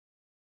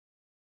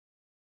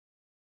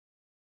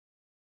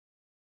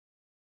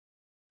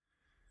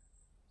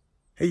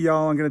Hey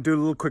y'all, I'm going to do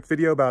a little quick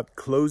video about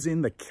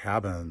closing the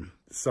cabin.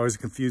 It's always a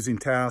confusing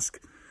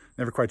task.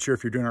 Never quite sure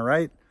if you're doing it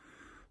right.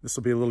 This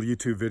will be a little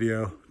YouTube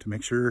video to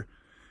make sure,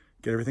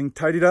 get everything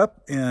tidied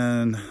up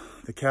and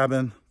the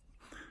cabin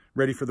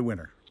ready for the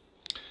winter.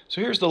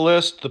 So here's the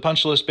list, the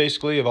punch list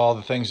basically of all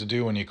the things to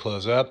do when you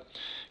close up.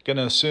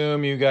 Gonna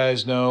assume you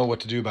guys know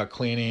what to do about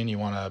cleaning. You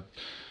want to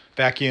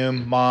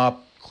vacuum,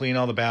 mop, clean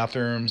all the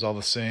bathrooms, all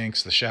the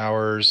sinks, the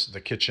showers,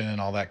 the kitchen,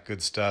 all that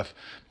good stuff.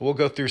 But we'll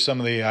go through some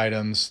of the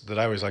items that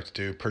I always like to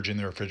do, purging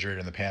the refrigerator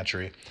and the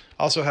pantry.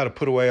 Also how to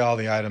put away all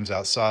the items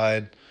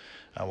outside.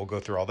 We'll go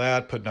through all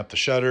that, putting up the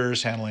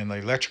shutters, handling the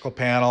electrical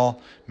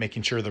panel,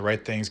 making sure the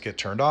right things get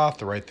turned off,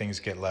 the right things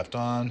get left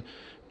on,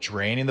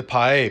 draining the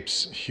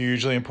pipes,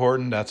 hugely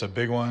important, that's a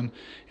big one.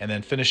 And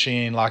then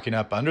finishing locking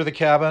up under the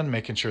cabin,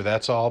 making sure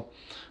that's all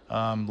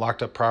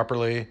locked up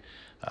properly.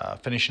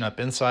 Finishing up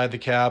inside the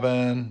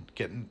cabin,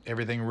 getting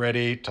everything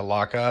ready to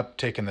lock up,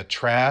 taking the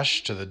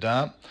trash to the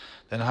dump.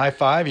 Then high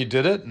five, you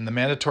did it. And the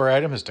mandatory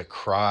item is to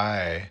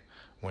cry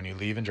when you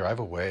leave and drive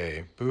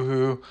away.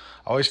 Boo-hoo.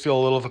 I always feel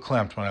a little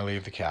verklempt when I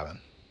leave the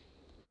cabin.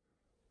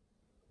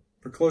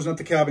 For closing up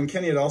the cabin,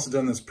 Kenny had also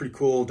done this pretty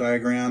cool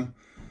diagram.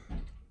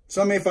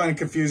 Some may find it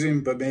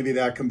confusing, but maybe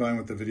that combined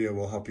with the video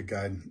will help you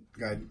guide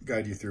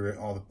you through it,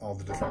 all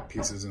the different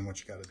pieces and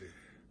what you got to do.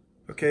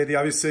 Okay, the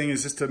obvious thing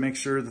is just to make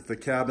sure that the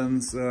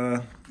cabin's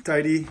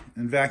tidy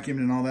and vacuumed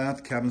and all that.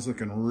 The cabin's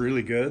looking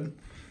really good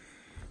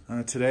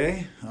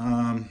today.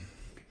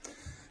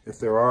 If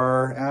there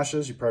are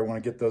ashes, you probably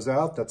want to get those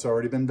out. That's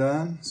already been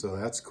done, so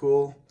that's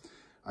cool.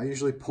 I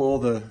usually pull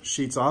the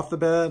sheets off the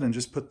bed and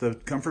just put the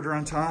comforter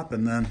on top,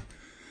 and then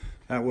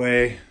that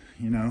way,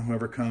 you know,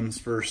 whoever comes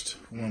first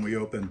when we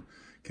open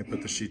can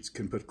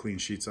put clean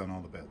sheets on all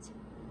the beds.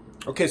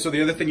 Okay, so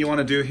the other thing you want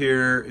to do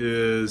here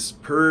is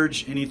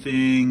purge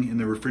anything in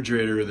the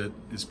refrigerator that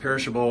is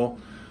perishable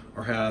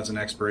or has an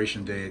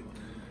expiration date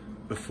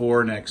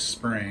before next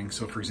spring.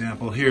 So for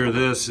example, here,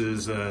 this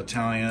is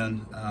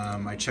Italian.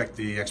 I checked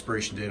the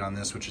expiration date on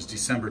this, which is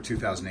December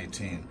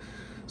 2018.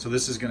 So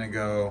this is going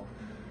to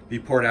be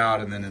poured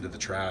out and then into the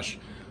trash.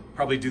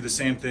 Probably do the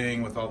same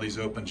thing with all these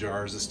open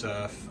jars of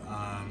stuff.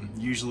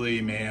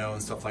 Usually mayo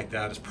and stuff like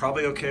that is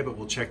probably okay, but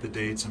we'll check the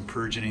dates and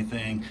purge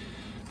anything.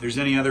 If there's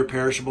any other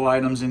perishable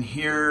items in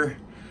here,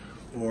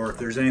 or if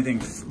there's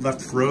anything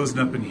left frozen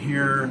up in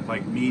here,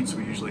 like meats,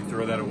 we usually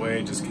throw that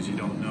away just because you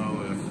don't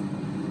know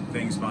if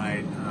things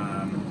might,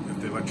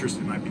 if the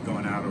electricity might be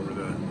going out over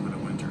the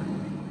winter.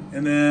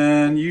 And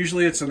then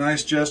usually it's a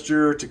nice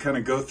gesture to kind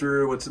of go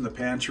through what's in the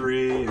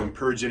pantry and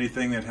purge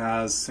anything that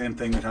has, same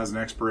thing that has an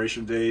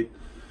expiration date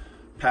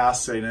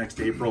past, say,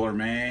 next April or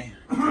May,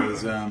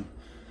 because that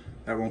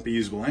won't be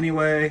usable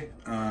anyway.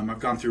 I've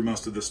gone through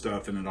most of the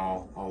stuff and it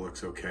all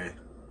looks okay.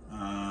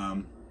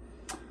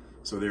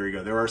 So there you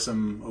go. There are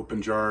some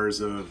open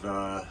jars of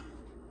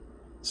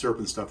syrup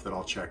and stuff that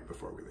I'll check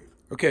before we leave.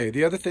 Okay,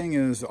 the other thing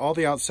is all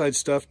the outside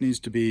stuff needs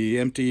to be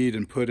emptied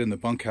and put in the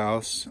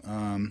bunkhouse.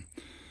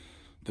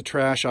 The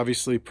trash,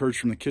 obviously purged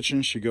from the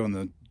kitchen, should go in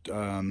the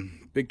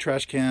big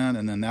trash can,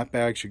 and then that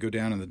bag should go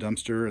down in the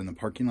dumpster in the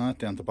parking lot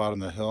down at the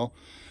bottom of the hill.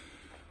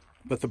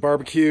 But the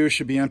barbecue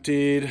should be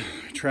emptied,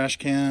 trash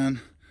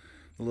can,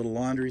 the little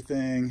laundry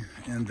thing,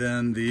 and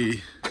then the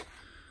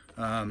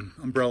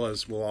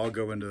umbrellas will all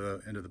go into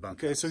the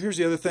bunk. Okay, so here's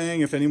the other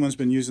thing. If anyone's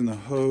been using the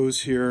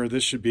hose here,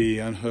 this should be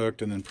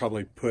unhooked and then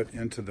probably put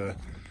into the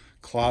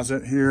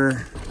closet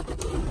here.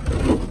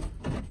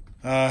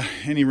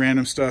 Any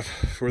random stuff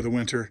for the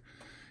winter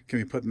can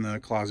be put in the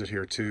closet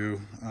here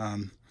too.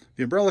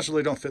 The umbrellas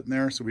really don't fit in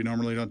there, so we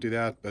normally don't do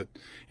that, but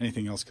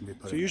anything else can be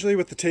put in. So usually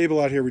with the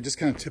table out here, we just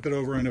kind of tip it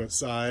over onto its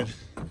side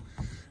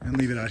and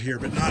leave it out here,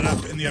 but not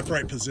up in the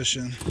upright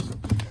position.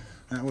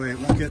 That way it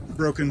won't get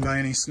broken by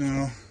any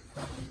snow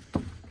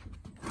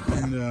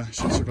and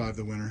should survive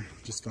the winter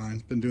just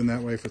fine. Been doing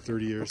that way for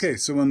 30 years. Okay,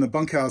 so when the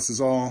bunkhouse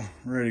is all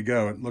ready to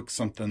go, it looks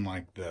something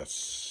like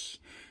this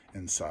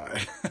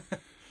inside.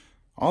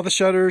 All the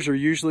shutters are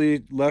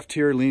usually left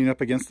here leaning up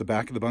against the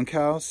back of the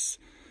bunkhouse.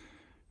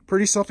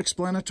 Pretty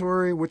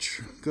self-explanatory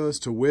which goes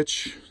to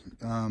which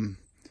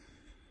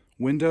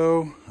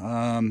window.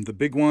 The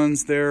big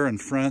ones there in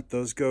front,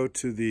 those go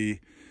to the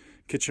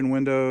kitchen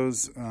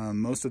windows.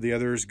 Most of the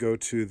others go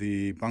to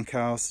the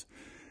bunkhouse,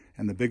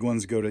 and the big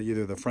ones go to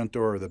either the front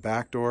door or the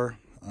back door.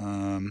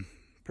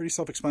 Pretty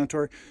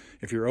self-explanatory.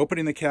 If you're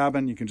opening the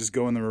cabin, you can just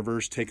go in the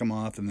reverse, take them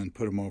off, and then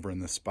put them over in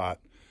this spot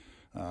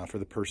for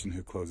the person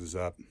who closes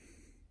up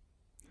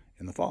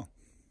in the fall.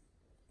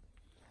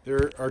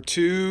 There are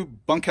two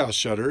bunkhouse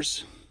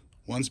shutters.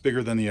 One's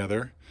bigger than the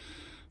other.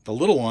 The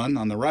little one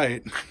on the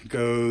right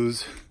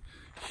goes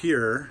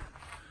here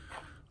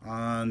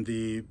on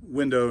the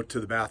window to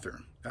the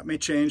bathroom. That may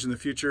change in the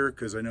future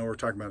because I know we're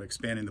talking about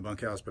expanding the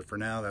bunkhouse, but for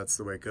now that's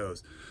the way it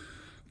goes.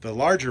 The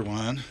larger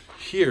one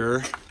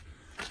here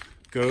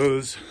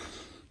goes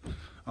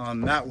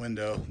on that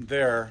window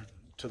there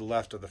to the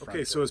left of the front.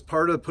 Okay, so as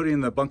part of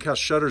putting the bunkhouse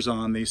shutters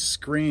on, these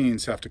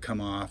screens have to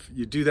come off.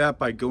 You do that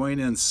by going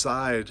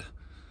inside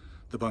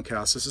the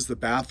bunkhouse. This is the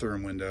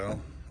bathroom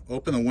window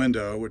open the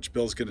window, which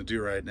Bill's going to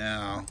do right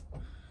now.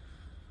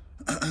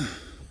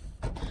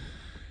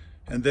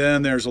 And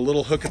then there's a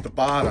little hook at the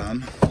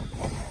bottom,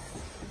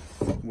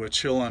 which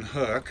he'll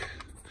unhook.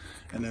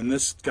 And then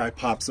this guy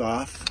pops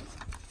off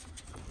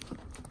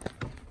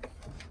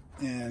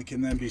and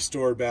can then be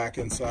stored back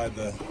inside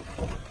the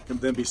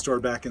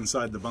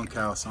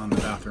bunkhouse on the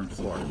bathroom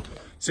floor.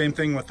 Same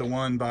thing with the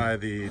one by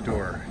the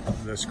door.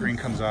 The screen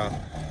comes off,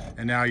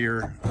 and now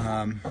you're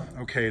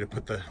okay to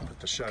put the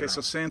shutter. Okay,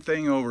 so same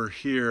thing over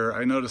here.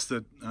 I noticed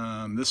that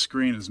this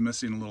screen is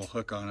missing a little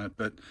hook on it,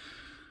 but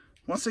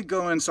once they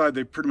go inside,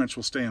 they pretty much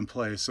will stay in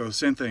place. So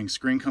same thing,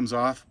 screen comes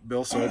off,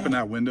 Bill, so open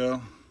that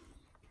window,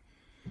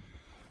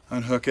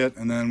 unhook it,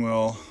 and then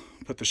we'll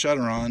put the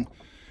shutter on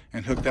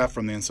and hook that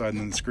from the inside, and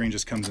then the screen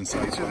just comes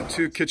inside. These are the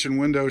two kitchen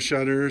window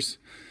shutters.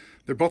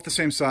 They're both the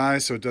same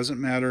size, so it doesn't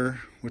matter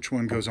which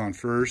one goes on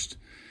first.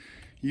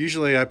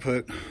 Usually I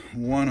put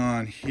one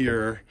on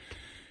here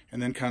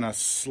and then kind of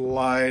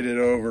slide it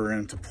over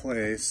into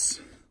place.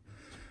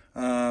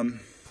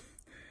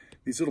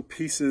 These little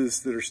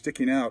pieces that are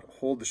sticking out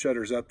hold the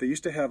shutters up. They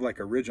used to have like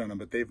a ridge on them,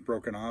 but they've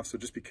broken off, so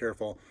just be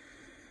careful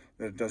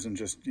that it doesn't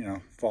just, you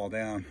know, fall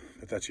down.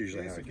 But that's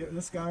usually how I get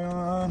this guy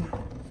on.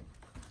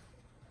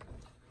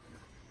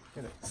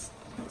 Get it,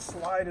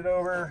 slide it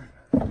over.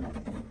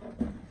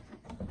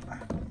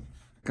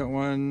 Got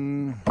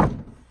one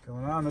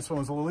going on. This one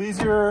was a little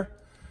easier.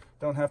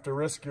 Don't have to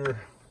risk your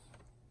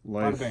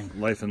life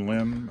and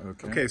limb.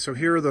 Okay, so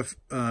here are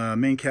the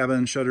main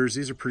cabin shutters.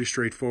 These are pretty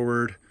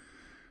straightforward.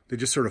 They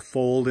just sort of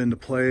fold into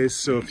place.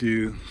 So if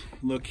you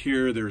look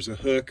here, there's a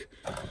hook.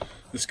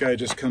 This guy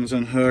just comes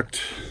unhooked.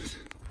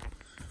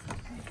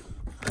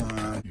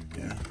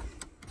 Yeah.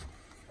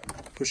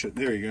 Push it.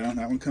 There you go.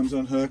 That one comes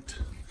unhooked.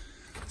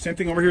 Same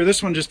thing over here.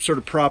 This one just sort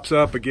of props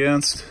up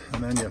against,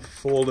 and then you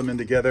fold them in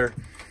together.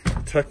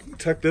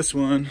 Tuck this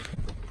one.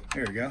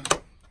 There you go.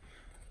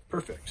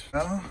 Perfect.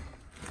 Oh.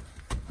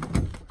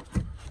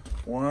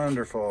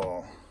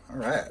 Wonderful. All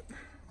right.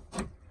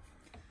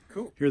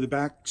 Cool. Here are the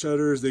back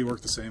shutters. They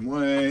work the same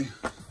way.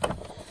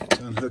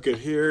 So unhook it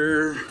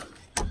here,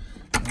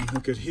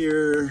 unhook it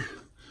here,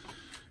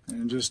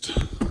 and just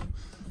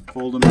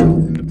fold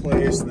them into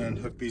place, and then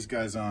hook these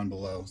guys on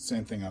below.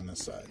 Same thing on this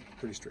side.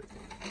 Pretty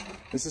straightforward.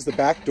 This is the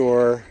back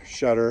door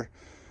shutter.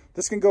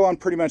 This can go on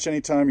pretty much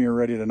any time you're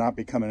ready to not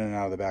be coming in and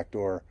out of the back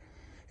door.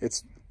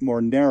 It's more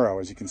narrow,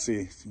 as you can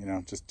see. You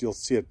know, just you'll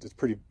see it. It's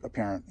pretty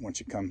apparent once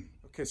you come.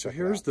 Okay, so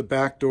here's the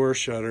back door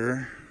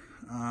shutter.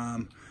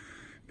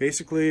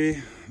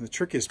 Basically, the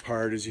trickiest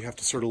part is you have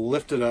to sort of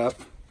lift it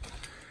up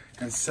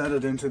and set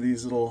it into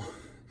these little,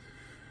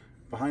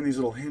 behind these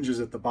little hinges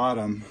at the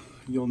bottom.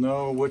 You'll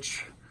know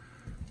which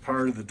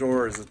part of the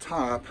door is the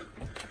top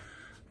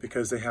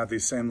because they have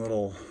these same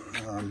little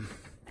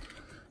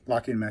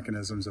locking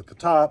mechanisms at the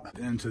top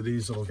into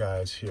these little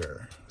guys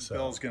here. So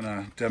Bill's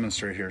gonna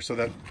demonstrate here. So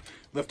that,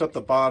 lift up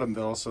the bottom,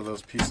 Bill, so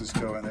those pieces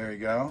go in. There you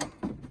go.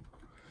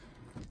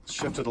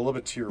 Shift it a little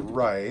bit to your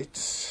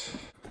right.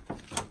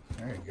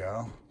 There you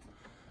go.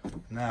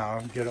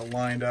 Now get it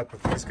lined up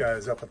with these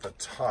guys up at the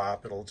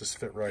top. It'll just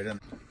fit right in.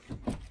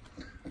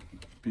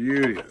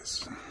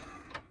 Beauteous.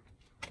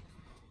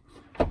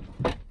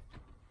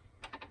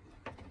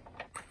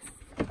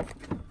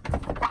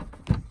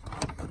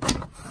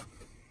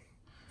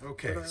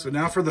 Okay, so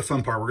now for the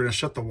fun part, we're going to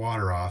shut the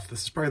water off.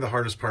 This is probably the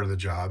hardest part of the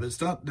job.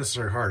 It's not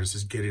necessarily hard, it's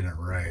just getting it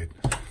right.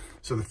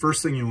 So the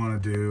first thing you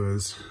want to do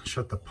is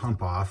shut the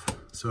pump off.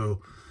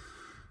 So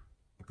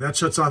that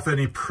shuts off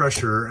any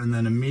pressure, and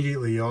then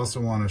immediately you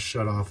also want to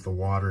shut off the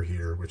water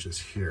heater, which is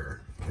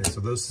here. Okay, so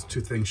those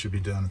two things should be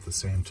done at the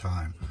same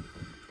time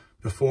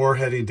before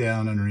heading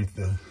down underneath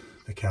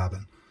the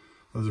cabin.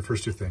 Those are the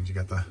first two things. You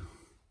got the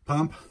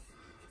pump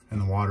and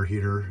the water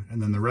heater,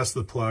 and then the rest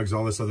of the plugs,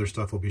 all this other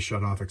stuff will be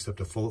shut off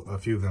except a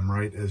few of them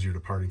right as you're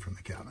departing from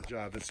the cabin.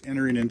 It's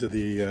entering into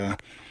the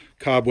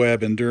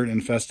cobweb and dirt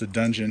infested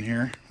dungeon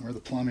here where the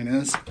plumbing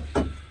is.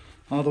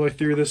 All the way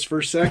through this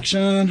first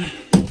section.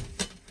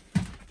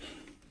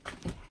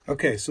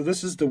 Okay, so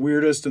this is the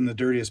weirdest and the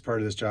dirtiest part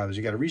of this job is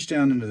you got to reach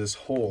down into this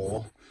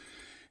hole,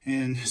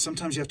 and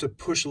sometimes you have to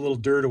push a little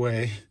dirt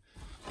away.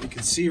 You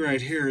can see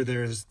right here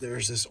there's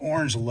this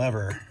orange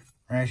lever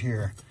right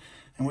here.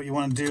 And what you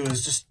want to do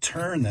is just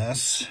turn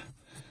this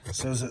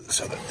so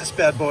that this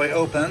bad boy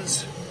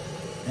opens,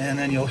 and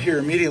then you'll hear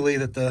immediately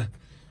that the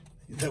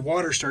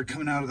water start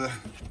coming out of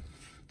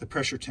the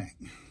pressure tank.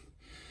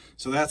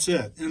 So that's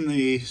it. In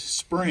the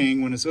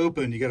spring, when it's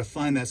open, you got to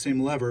find that same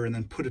lever and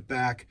then put it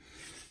back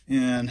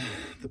in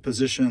the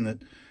position that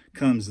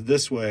comes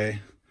this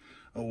way,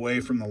 away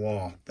from the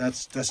wall.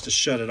 That's to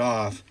shut it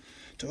off.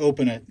 To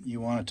open it,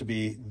 you want it to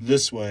be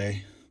this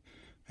way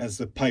as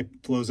the pipe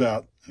flows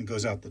out and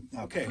goes out the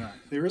okay.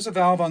 There is a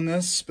valve on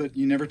this, but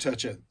you never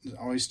touch it. It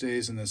always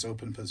stays in this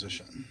open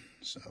position.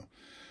 So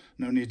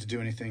no need to do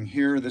anything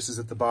here. This is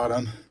at the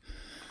bottom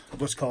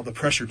of what's called the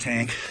pressure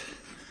tank.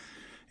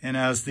 And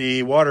as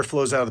the water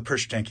flows out of the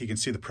pressure tank, you can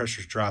see the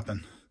pressure's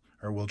dropping,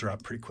 or will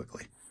drop pretty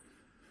quickly.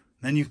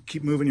 Then you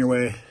keep moving your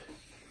way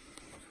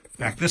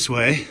back this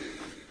way,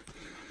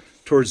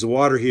 towards the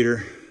water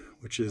heater,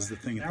 which is the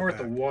thing. Now we're at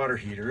the water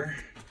heater,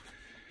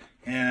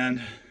 and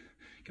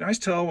you can always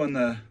tell when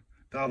the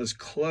valve is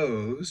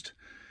closed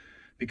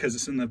because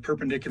it's in the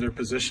perpendicular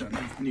position.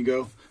 When you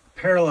go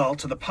parallel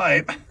to the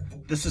pipe,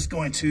 this is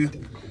going to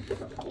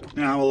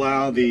now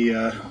allow the,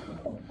 you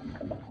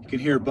can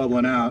hear it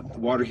bubbling out. The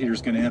water heater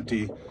is going to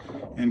empty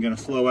and going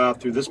to flow out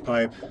through this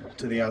pipe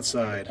to the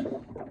outside.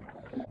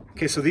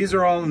 Okay, so these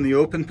are all in the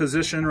open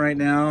position right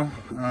now.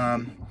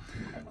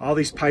 All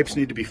these pipes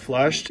need to be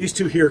flushed. These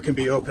two here can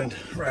be opened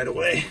right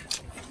away.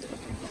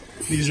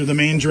 These are the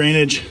main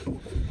drainage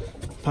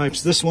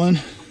pipes, this one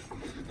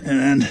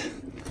and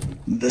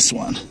this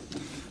one.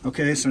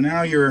 Okay, so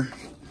now you're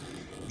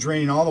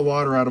draining all the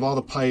water out of all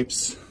the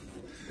pipes.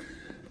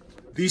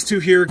 These two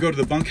here go to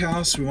the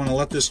bunkhouse. We want to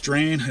let this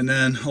drain, and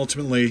then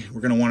ultimately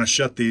we're going to want to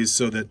shut these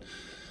so that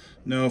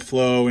no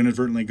flow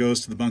inadvertently goes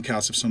to the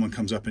bunkhouse if someone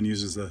comes up and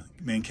uses the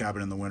main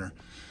cabin in the winter.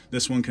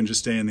 This one can just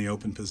stay in the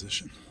open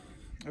position.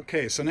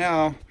 Okay, so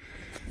now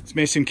this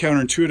may seem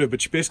counterintuitive,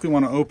 but you basically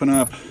want to open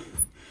up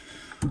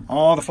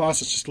all the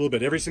faucets just a little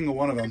bit, every single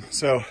one of them.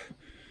 So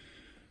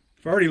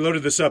I've already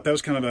loaded this up. That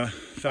was kind of a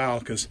foul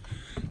because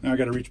now I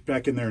got to reach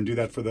back in there and do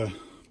that for the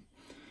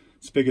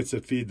spigots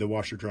that feed the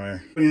washer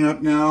dryer. Opening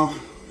up now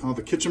all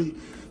the kitchen.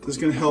 This is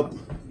going to help.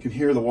 You can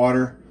hear the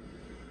water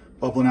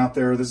bubbling out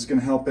there. This is going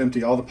to help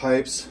empty all the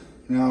pipes.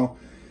 Now,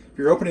 if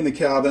you're opening the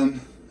cabin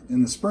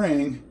in the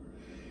spring,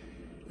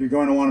 you're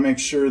going to want to make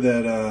sure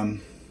that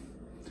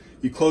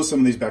you close some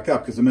of these back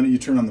up, because the minute you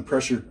turn on the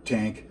pressure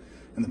tank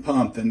and the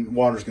pump, then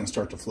water is going to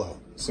start to flow.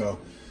 So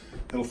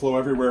it'll flow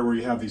everywhere where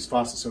you have these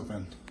faucets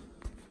open.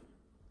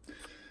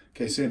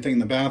 Okay, same thing in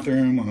the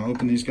bathroom. I'm going to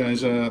open these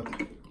guys up.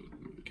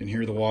 You can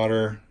hear the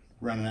water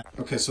running out.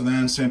 Okay, so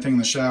then same thing in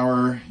the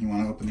shower. You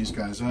want to open these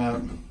guys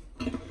up.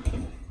 You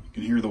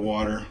can hear the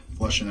water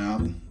flushing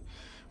out,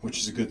 which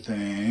is a good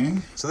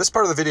thing. So this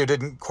part of the video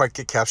didn't quite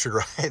get captured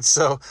right,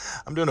 so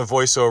I'm doing a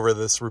voiceover of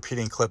this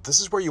repeating clip.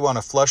 This is where you want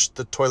to flush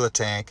the toilet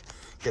tank,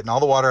 getting all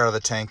the water out of the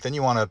tank. Then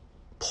you want to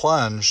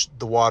plunge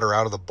the water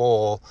out of the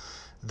bowl,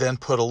 then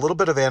put a little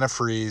bit of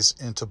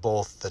antifreeze into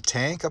both the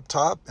tank up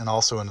top and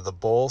also into the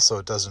bowl so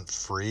it doesn't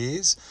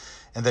freeze.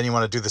 And then you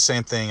want to do the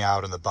same thing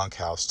out in the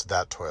bunkhouse to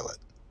that toilet.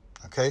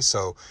 Okay,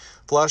 so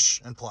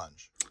flush and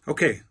plunge.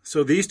 Okay,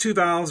 so these two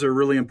valves are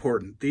really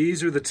important.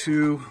 These are the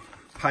two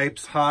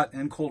pipes, hot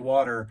and cold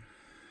water,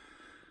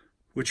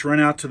 which run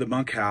out to the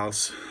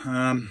bunkhouse.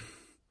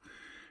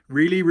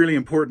 Really, really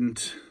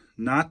important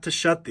not to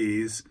shut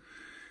these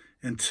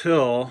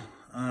until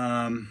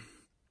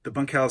the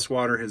bunkhouse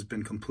water has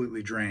been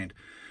completely drained.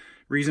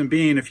 Reason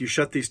being, if you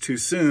shut these too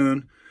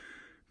soon,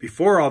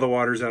 before all the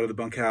water's out of the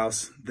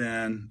bunkhouse,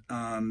 then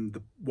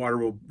the water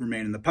will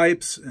remain in the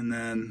pipes and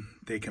then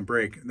they can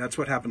break. That's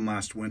what happened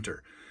last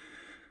winter.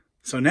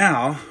 So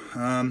now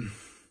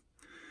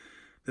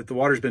that the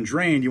water's been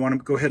drained, you want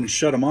to go ahead and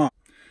shut them off.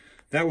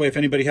 That way, if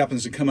anybody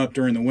happens to come up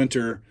during the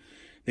winter,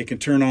 they can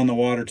turn on the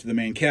water to the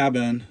main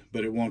cabin,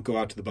 but it won't go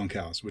out to the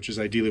bunkhouse, which is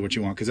ideally what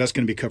you want, because that's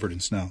going to be covered in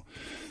snow.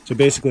 So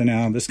basically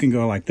now this can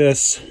go like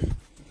this,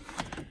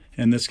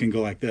 and this can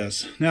go like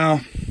this.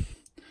 Now,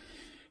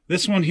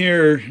 this one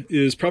here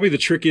is probably the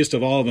trickiest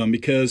of all of them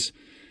because,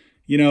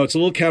 you know, it's a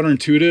little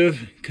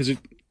counterintuitive because it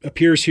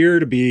appears here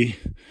to be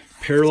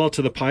parallel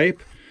to the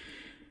pipe,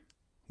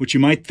 which you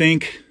might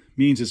think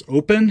means it's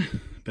open,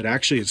 but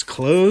actually it's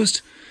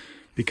closed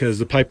because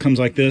the pipe comes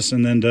like this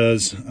and then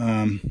does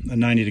a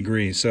 90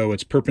 degrees. So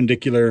it's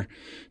perpendicular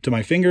to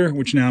my finger,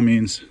 which now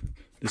means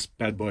this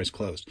bad boy is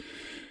closed.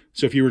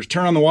 So if you were to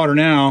turn on the water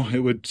now, it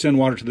would send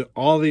water to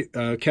all the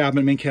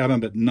main cabin,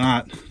 but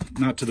not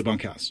to the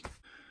bunkhouse.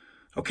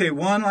 Okay,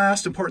 one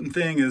last important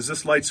thing is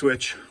this light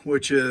switch,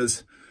 which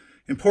is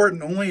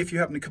important only if you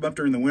happen to come up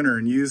during the winter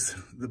and use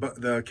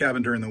the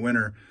cabin during the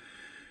winter.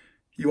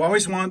 You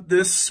always want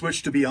this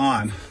switch to be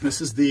on.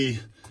 This is the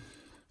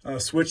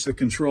switch that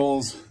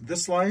controls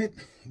this light,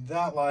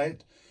 that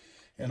light,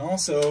 and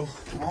also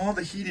all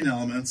the heating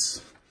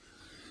elements.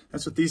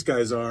 That's what these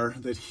guys are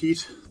that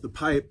heat the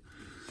pipe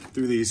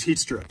through these heat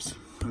strips,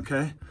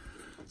 okay?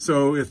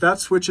 So if that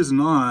switch isn't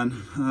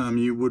on,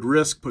 you would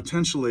risk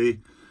potentially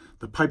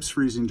the pipes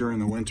freezing during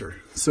the winter.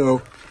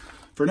 So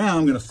for now,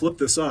 I'm gonna flip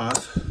this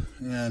off,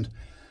 and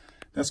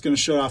that's gonna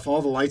shut off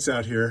all the lights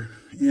out here.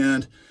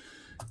 And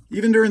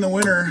even during the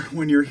winter,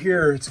 when you're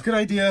here, it's a good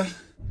idea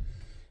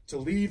to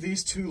leave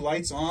these two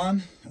lights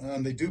on.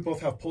 They do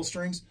both have pull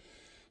strings.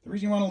 The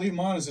reason you want to leave them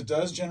on is it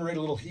does generate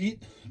a little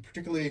heat,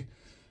 particularly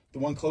the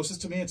one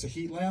closest to me, it's a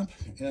heat lamp,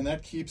 and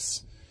that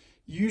keeps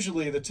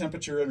usually the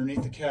temperature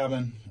underneath the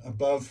cabin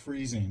above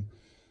freezing.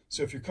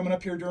 So if you're coming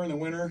up here during the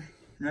winter,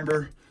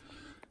 remember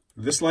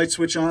this light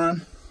switch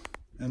on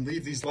and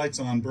leave these lights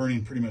on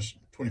burning pretty much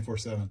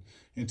 24/7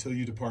 until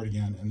you depart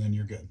again, and then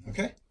you're good,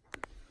 okay?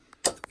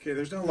 Okay,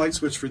 there's no light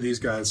switch for these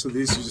guys, so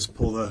these you just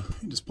pull the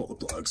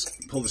plugs,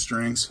 pull the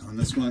strings on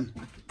this one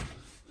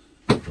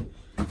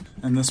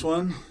and this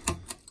one.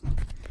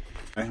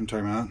 I'm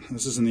talking about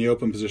this is in the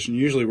open position,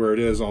 usually where it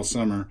is all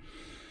summer,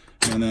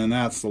 and then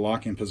that's the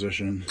locking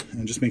position.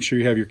 And just make sure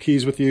you have your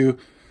keys with you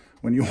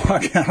when you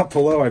walk out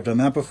below. I've done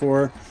that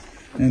before.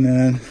 And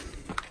then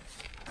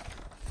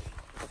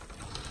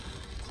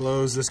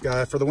close this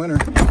guy for the winter.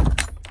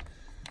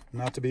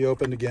 Not to be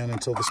opened again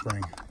until the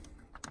spring.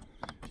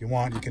 If you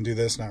want, you can do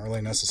this, not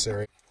really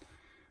necessary.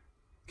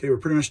 Okay, we're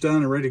pretty much done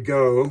and ready to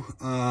go.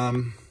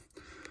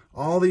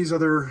 All these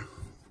other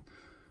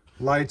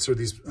lights or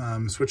these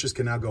switches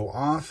can now go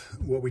off.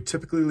 What we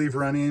typically leave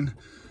running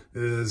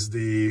is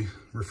the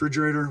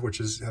refrigerator, which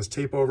has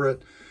tape over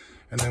it.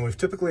 And then we've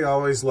typically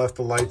always left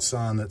the lights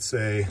on that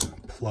say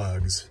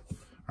plugs.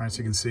 All right, so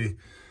you can see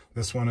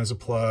this one is a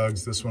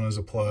plugs, this one is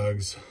a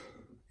plugs,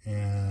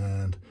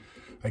 and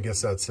I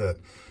guess that's it.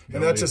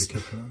 And that's just,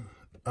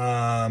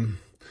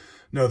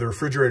 no, the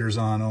refrigerator's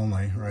on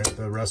only, right?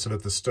 The rest of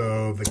it, the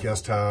stove, the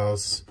guest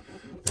house,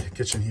 the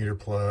kitchen heater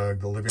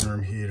plug, the living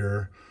room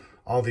heater,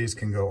 all these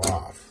can go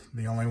off.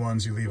 The only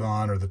ones you leave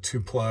on are the two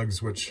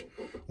plugs, which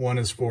one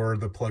is for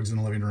the plugs in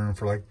the living room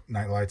for like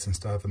night lights and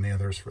stuff, and the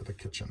other is for the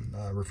kitchen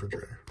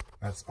refrigerator.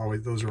 That's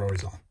always, those are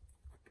always on.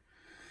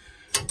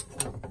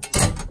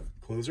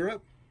 Close her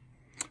up.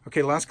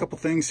 Okay, last couple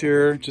things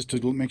here, just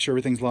to make sure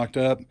everything's locked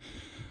up.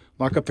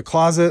 Lock up the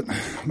closet.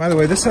 By the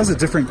way, this has a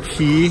different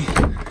key,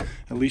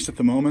 at least at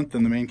the moment,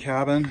 than the main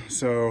cabin.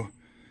 So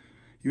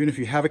even if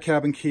you have a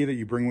cabin key that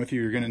you bring with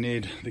you, you're going to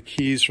need the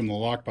keys from the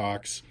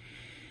lockbox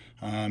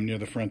near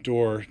the front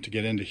door to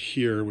get into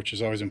here, which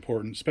is always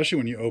important, especially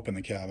when you open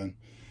the cabin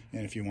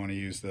and if you want to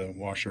use the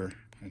washer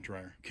and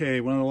dryer.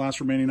 Okay, one of the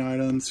last remaining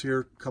items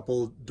here, a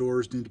couple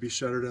doors need to be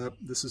shuttered up.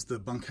 This is the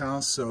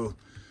bunkhouse, so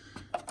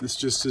this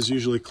just is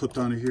usually clipped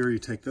onto here. You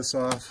take this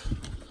off.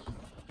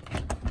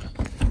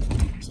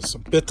 It's a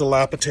bit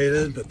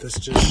dilapidated, but this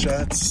just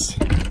shuts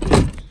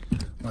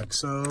like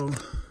so,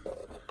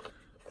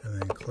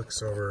 and then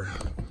clicks over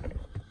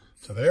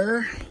to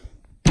there.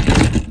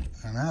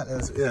 And that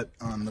is it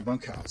on the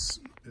bunkhouse.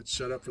 It's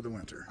shut up for the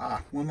winter.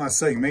 One last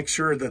thing. Make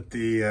sure that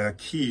the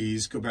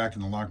keys go back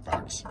in the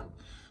lockbox.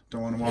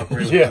 Don't want to walk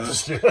away with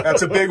this.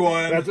 That's a big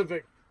one. That's a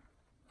big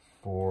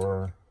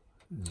 40.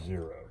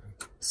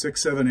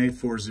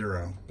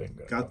 67840.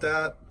 Bingo. Got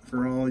that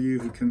for all you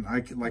who can,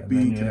 like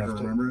me, can never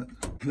remember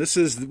it. This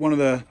is one of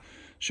the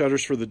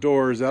shutters for the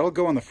doors. That'll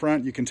go on the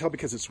front. You can tell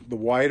because it's the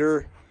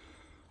wider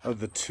of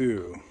the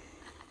two.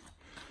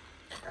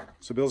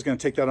 So Bill's going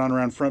to take that on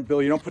around front.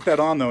 Bill, you don't put that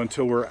on though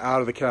until we're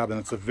out of the cabin.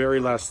 That's the very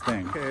last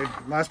thing. Okay,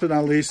 last but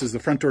not least is the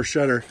front door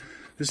shutter.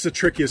 This is the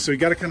trickiest, so you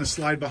got to kind of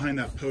slide behind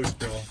that post,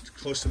 Bill,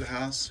 close to the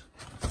house.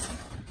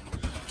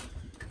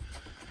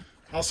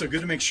 Also,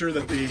 good to make sure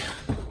that the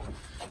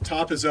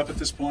top is up at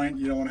this point.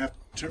 You don't want to have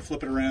to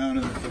flip it around,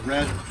 and the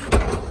red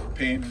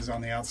paint is on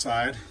the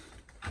outside.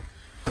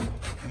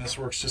 And this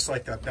works just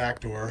like that back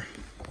door.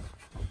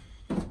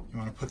 You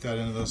want to put that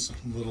into those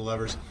little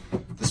levers.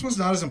 This one's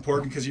not as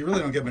important because you really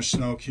don't get much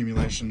snow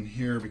accumulation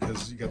here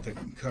because you got the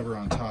cover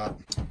on top.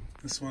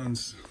 This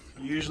one's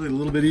usually a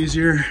little bit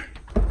easier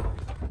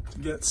to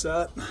get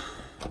set.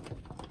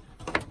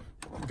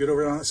 Good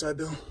over on that side,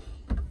 Bill.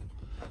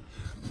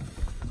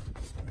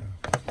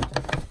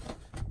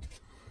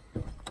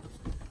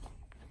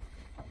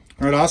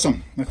 All right,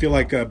 awesome. I feel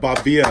like Bob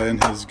Villa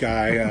and his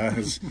guy on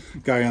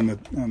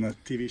the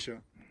TV show.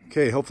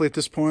 Okay, hopefully at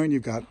this point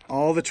you've got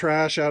all the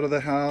trash out of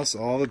the house.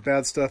 All the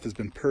bad stuff has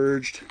been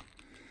purged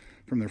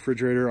from the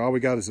refrigerator. All we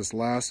got is this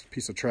last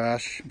piece of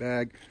trash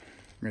bag.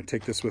 We're gonna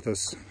take this with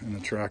us in the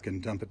truck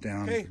and dump it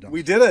down. Okay,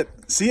 we did it.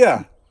 See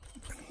ya.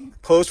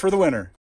 Closed for the winter.